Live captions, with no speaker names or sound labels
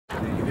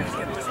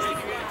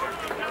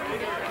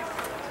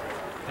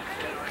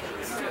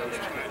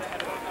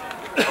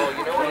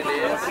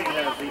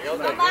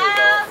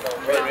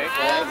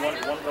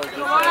Oh,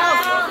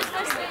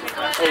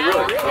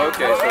 really?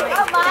 Okay, so.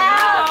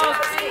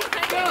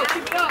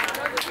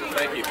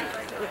 Thank you.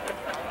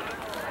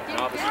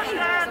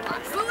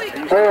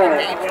 All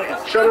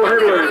shuttle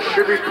hurdlers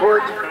should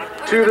report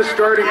to the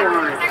starting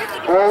line.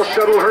 All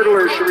shuttle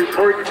hurdlers should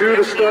report to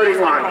the starting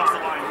line.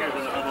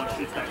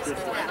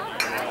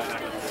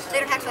 They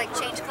don't have to like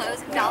change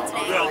clothes and balance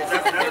names.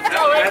 Let's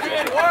go,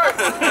 Adrian! Work!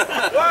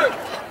 Work!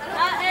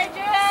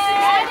 Adrian!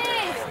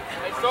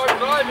 Hey, start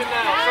driving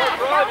now. Start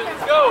driving.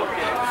 Let's go.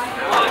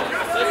 Come on.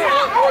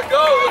 Let's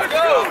go. Let's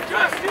go.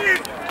 Justin!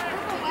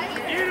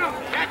 Get him!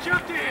 Catch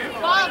up to him!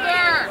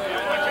 Father!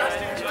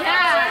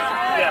 Dad!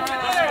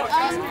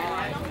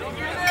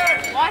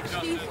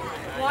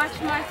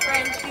 Watch my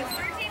friend.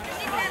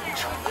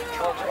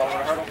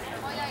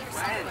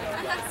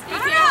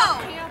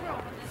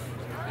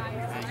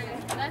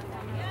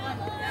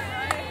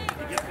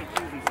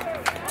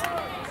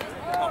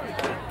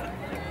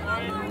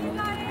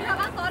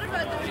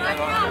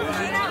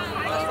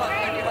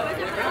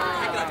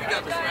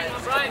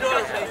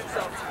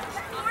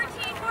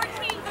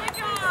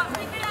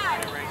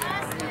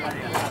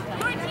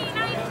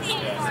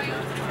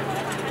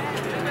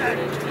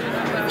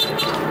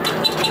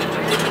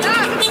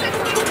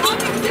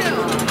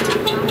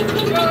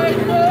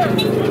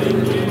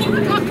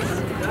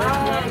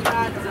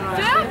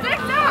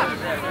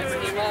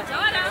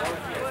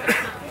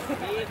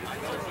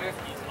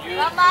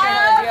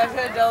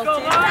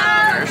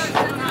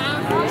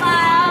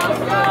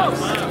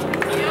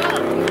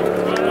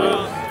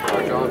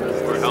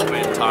 We're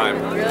helping time.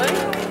 Really?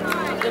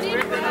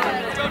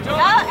 Go,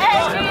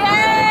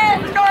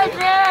 Adrian! Go,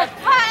 Adrian!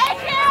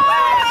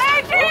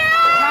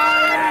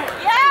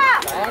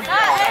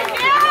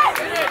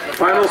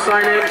 Final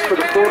sign-ins for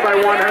the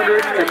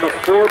 4x100 and the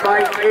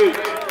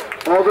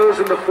 4x8. All those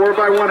in the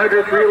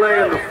 4x100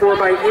 relay and the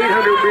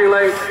 4x800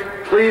 relay,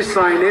 please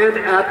sign in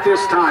at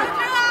this time.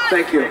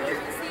 Thank you.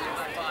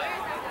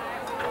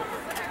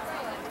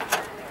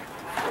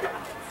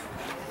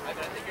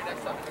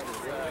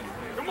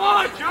 Come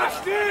on,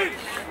 Justin!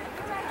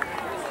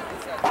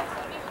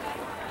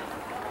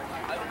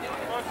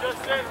 Come on,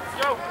 Justin, let's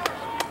go!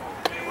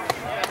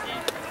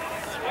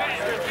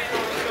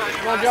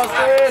 Come on,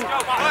 Justin.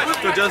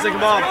 Go, Justin,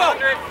 come on.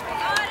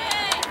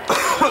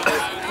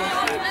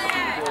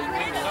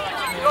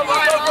 Go,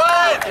 Brian.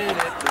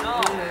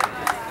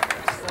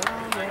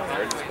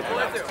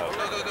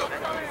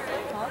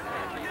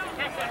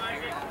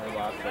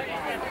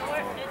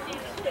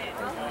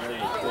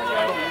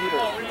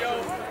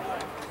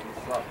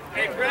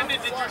 Hey, Brendan,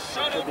 did your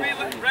shuttle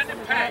relay, Brendan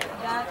Peck,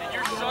 did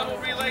your shuttle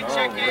relay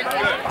check in?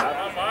 Good.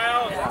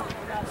 Miles.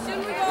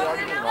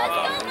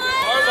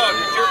 Arlo,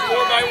 did your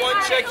 4x1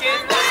 check in?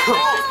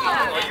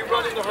 Are you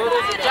running the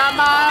hurdles? John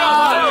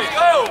Miles!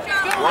 Go!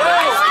 Go!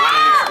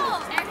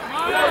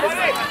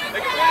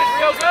 Make a finish,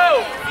 Rio,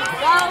 go!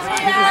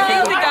 I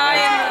think the guy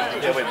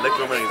in Yeah, wait, lick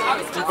over.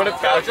 Put it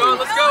back. John,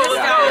 let's go,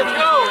 let's go, let's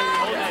go!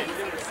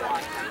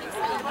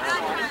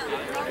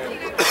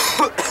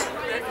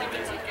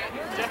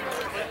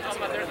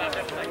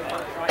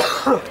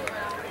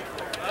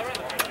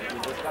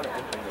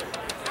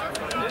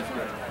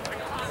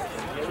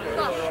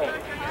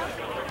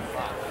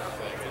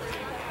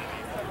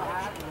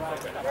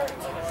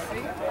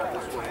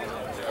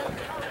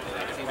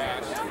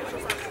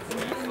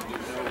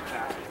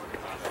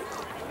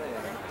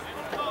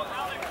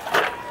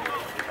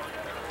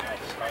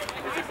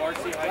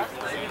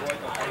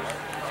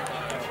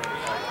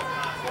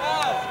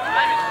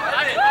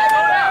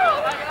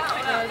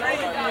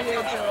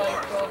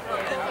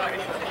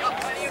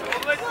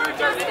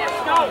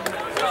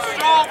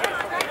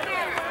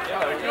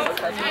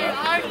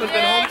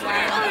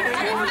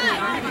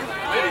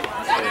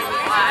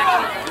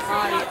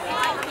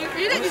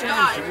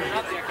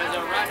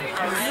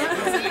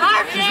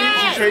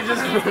 She changes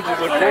from the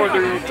 4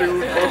 to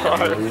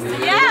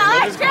 5. Yeah,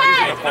 let's go!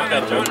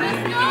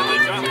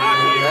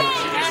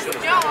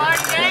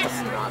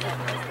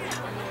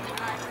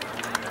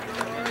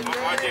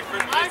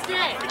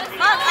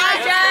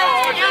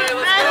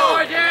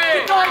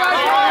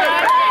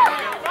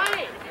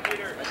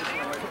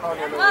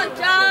 Come on,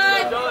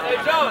 John! Hey,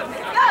 John.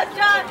 Go,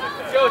 John!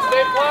 Let's go,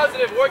 stay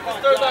positive. Work this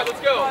third lap.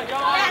 Let's go. Big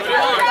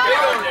arm,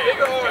 big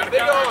arm, big arm,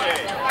 big arm.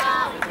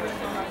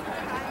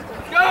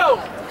 Go!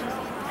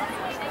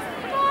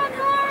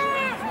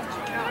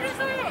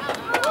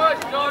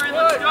 Push, John,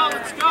 let's go,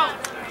 let's go.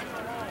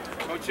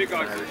 Coach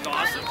Hickok is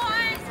awesome.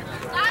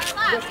 Last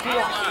lap. Come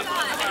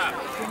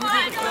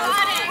on, go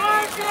on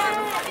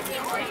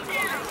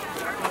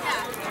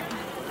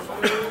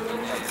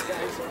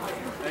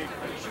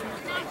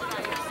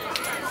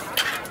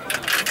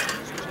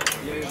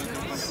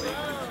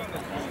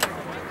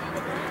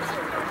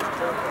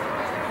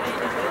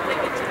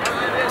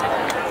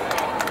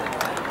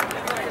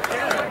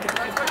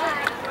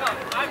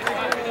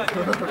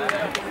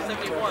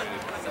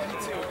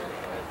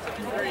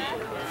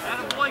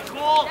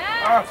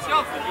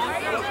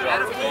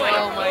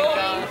Oh my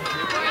God.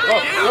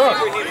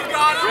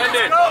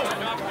 Brendan,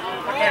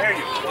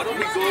 why don't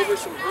we go over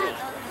some hurdles?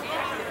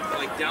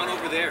 down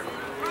over there.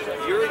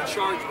 You're in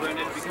charge,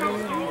 Brendan, because you are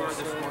the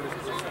smartest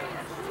person.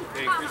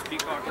 Okay, Chris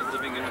Peacock is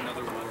living in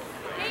another world.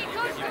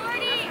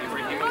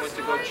 He wants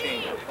to go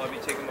change. It'll probably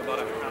take him about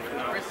a half an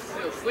hour. Chris is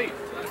still asleep.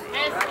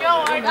 Let's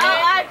go,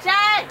 RJ!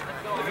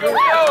 Let's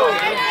go!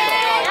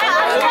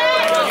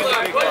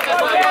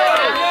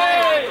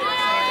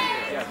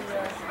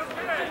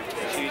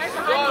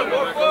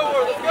 More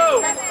forward, let's go!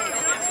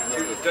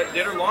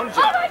 Did her long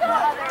jump.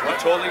 We're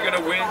totally going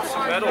to win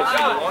some medals in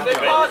the long Stay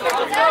jump. positive,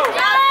 let's go!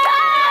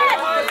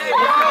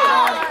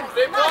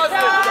 Stay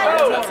positive,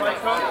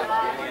 let's go!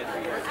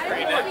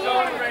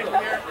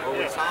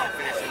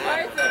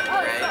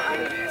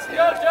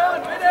 Go, John,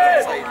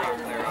 finish!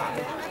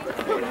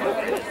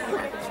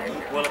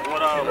 What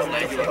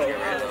leg you want to get rid of?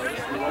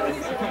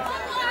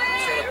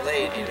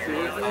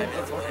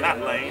 Not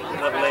lane,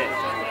 what leg?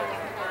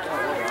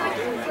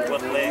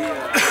 What leg?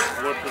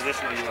 What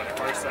position are you in?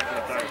 First, second,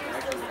 or third?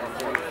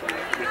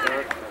 Your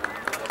third?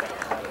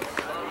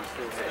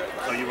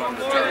 So you run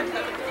the third.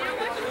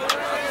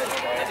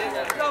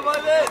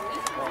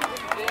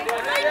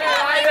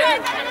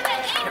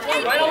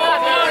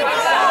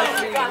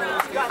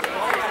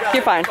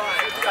 You're fine.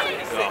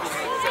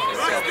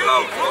 Let's go,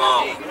 come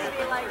on!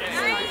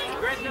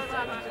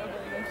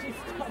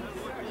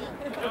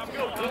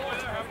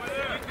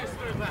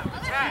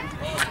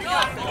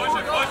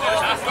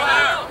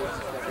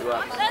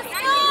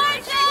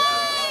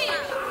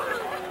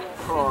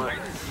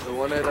 The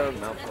one at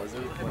Mount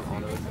Pleasant when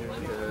Anna was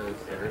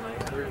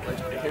here,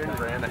 like Aaron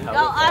ran a hell Go,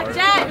 of a car. RJ!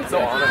 So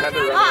Anna had to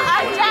run.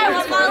 RJ,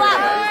 one more lap.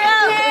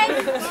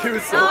 She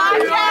was so Go,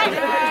 RJ!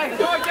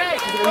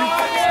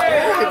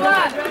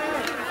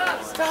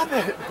 Stop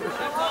it!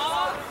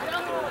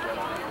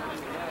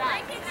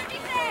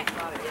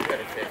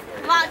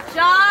 Come on,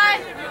 John!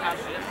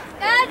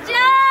 Good,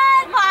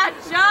 John! Come on,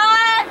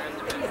 John!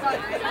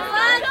 Come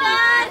on,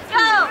 John!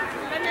 Go!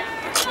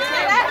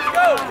 Let's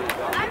go!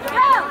 Let's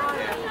go!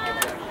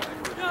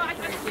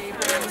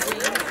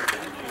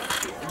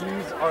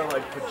 These are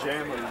like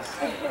pajamas,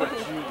 but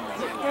jeans.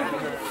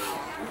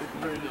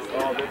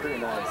 Oh, they're pretty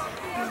nice.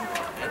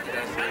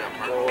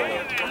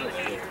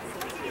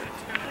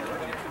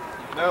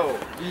 No,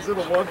 these are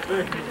the one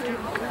thing. These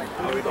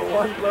are the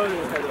one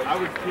clothing head. I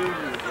would kill you.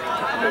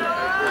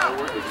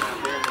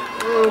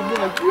 Oh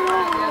my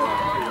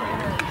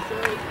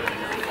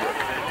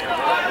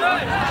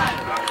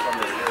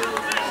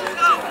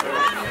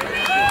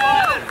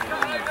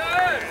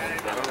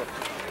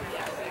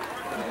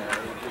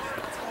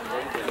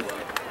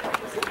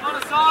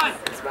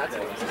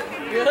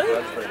Really?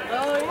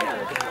 Oh, yeah.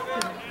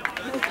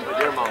 But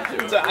your mom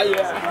too. Yeah.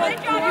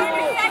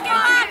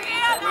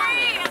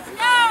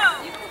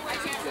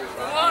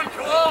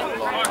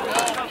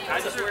 I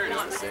just wear it as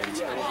the same.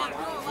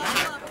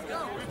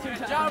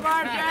 Good job,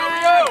 RJ!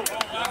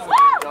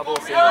 Double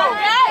Go, single.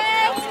 RJ!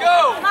 Let's go!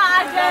 Come on,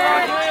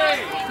 RJ!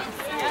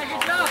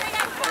 Good job!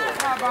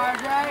 Come on,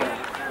 RJ!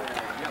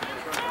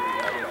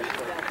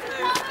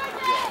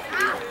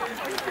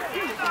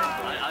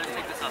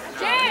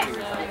 Cheers!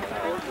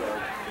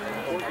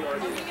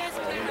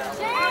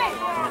 Cheers!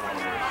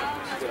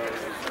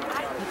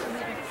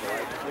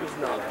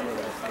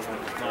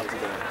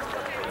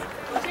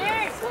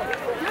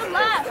 Your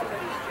left!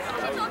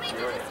 She told me to do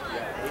this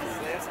one.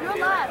 Your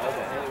left!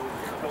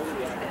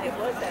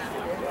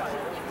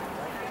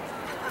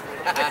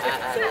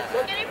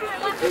 Get it from your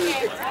left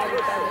again.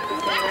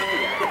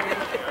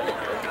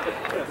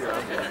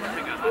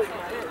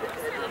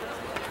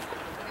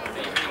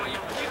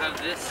 You have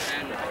this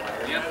and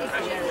you have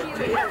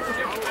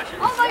compression.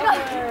 Oh my god!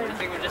 I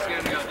think we're just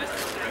going to go this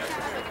way.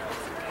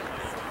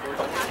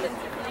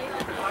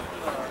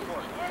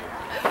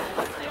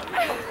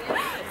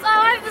 So I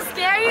wanted to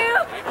scare you,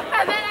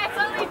 and then I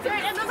suddenly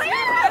turned and I was like, ah!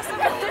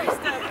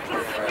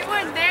 You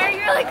weren't there, you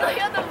were like going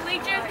on the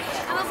bleachers,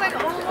 and I was like,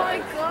 oh my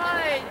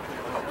god.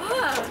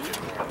 Ugh.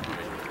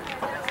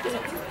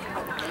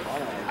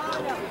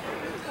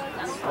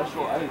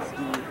 Special ice,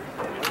 dude.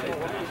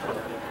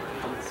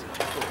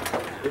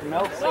 It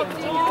melts Wall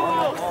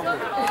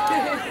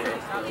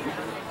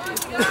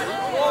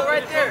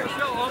right there.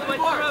 All the way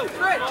through.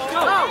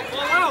 Go.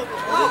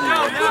 You're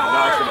not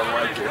gonna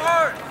like it.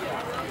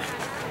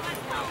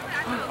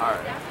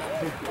 Alright.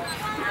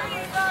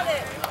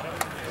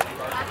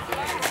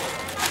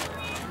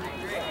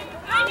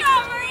 Good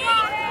job, Marie!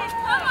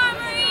 Come on,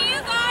 Marie, you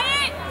got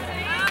it!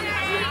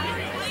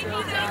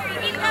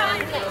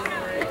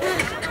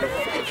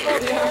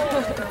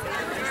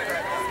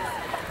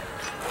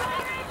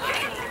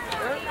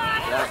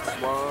 That's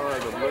why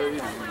the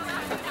lady.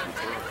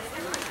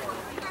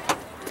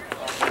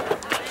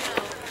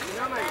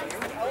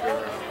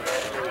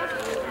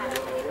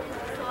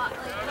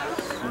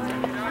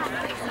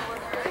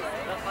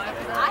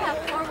 I have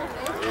horrible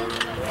vision,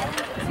 and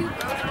two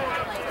girls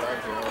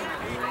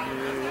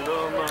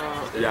were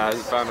like, Yeah, I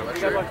just found him.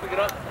 Sure. Pick it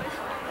up.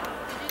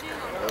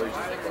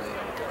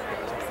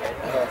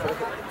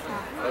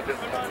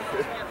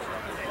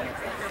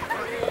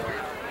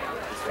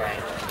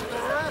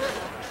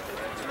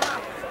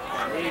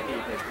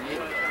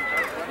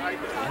 Why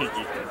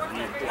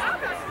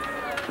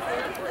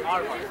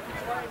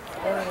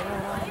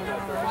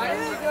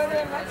did we go to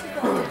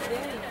Mexico?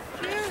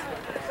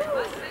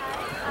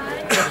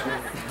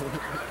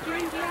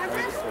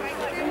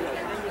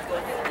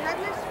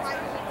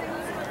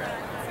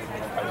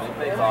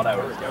 They thought I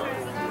was going.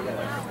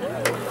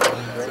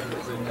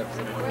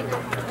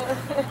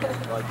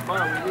 Like, come on,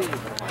 we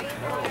leave.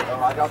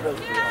 Oh, I got those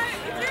deals.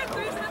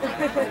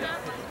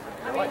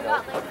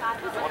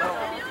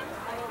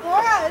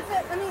 Laura, is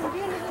it? I mean,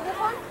 Dean, is it this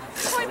one?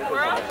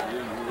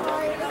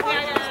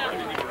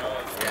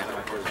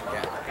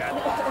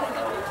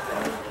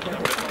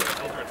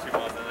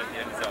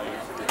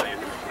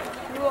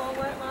 You all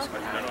went last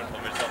time?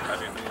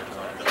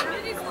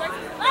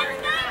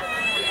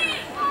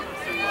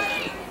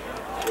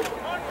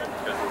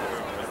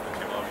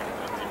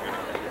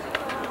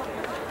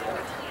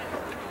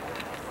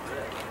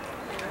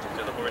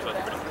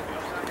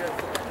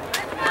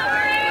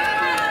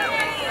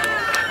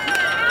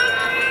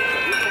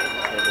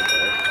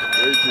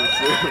 Way too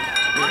soon.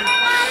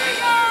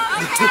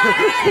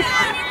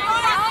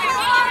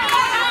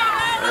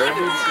 Aaron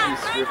needs to be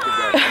stripped of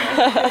that.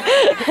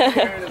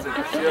 Aaron is a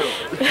joke.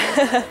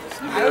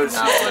 I would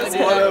not want to do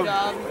that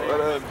job. What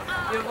a...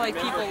 You have like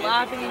people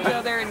laughing at each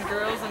other and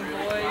girls and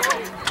boys.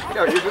 And...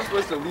 Yeah, you're just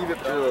supposed to leave it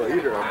to the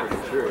leader, I'm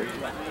pretty sure. If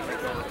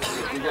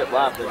you get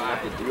laughed, then you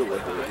have to deal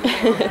with it.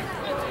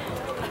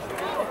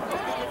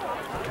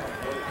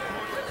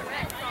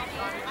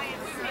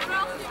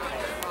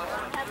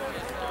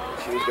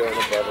 She was going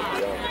above and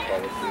beyond the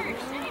policy.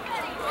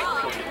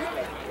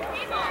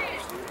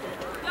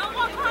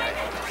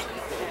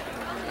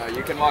 No,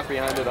 you can walk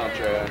behind it on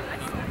Treya.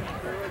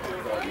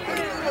 You can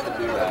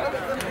do that.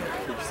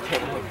 You just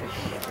can't look.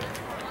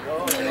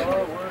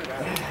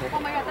 Oh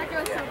my god, that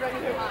girl's so ready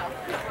for miles.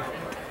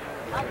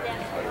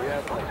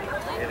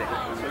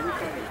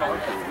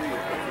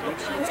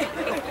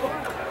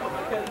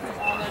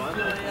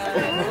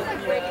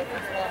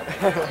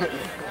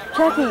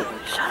 Jackie,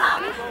 shut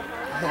up.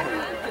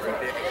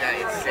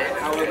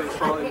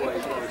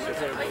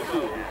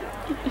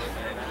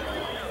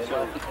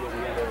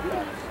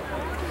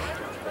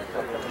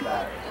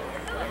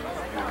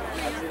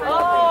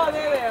 Oh,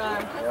 there they are.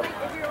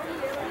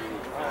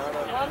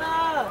 Anna!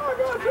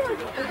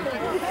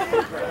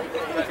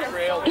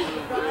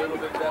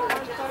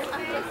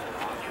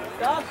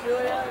 Stop,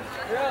 Julia.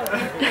 Gross.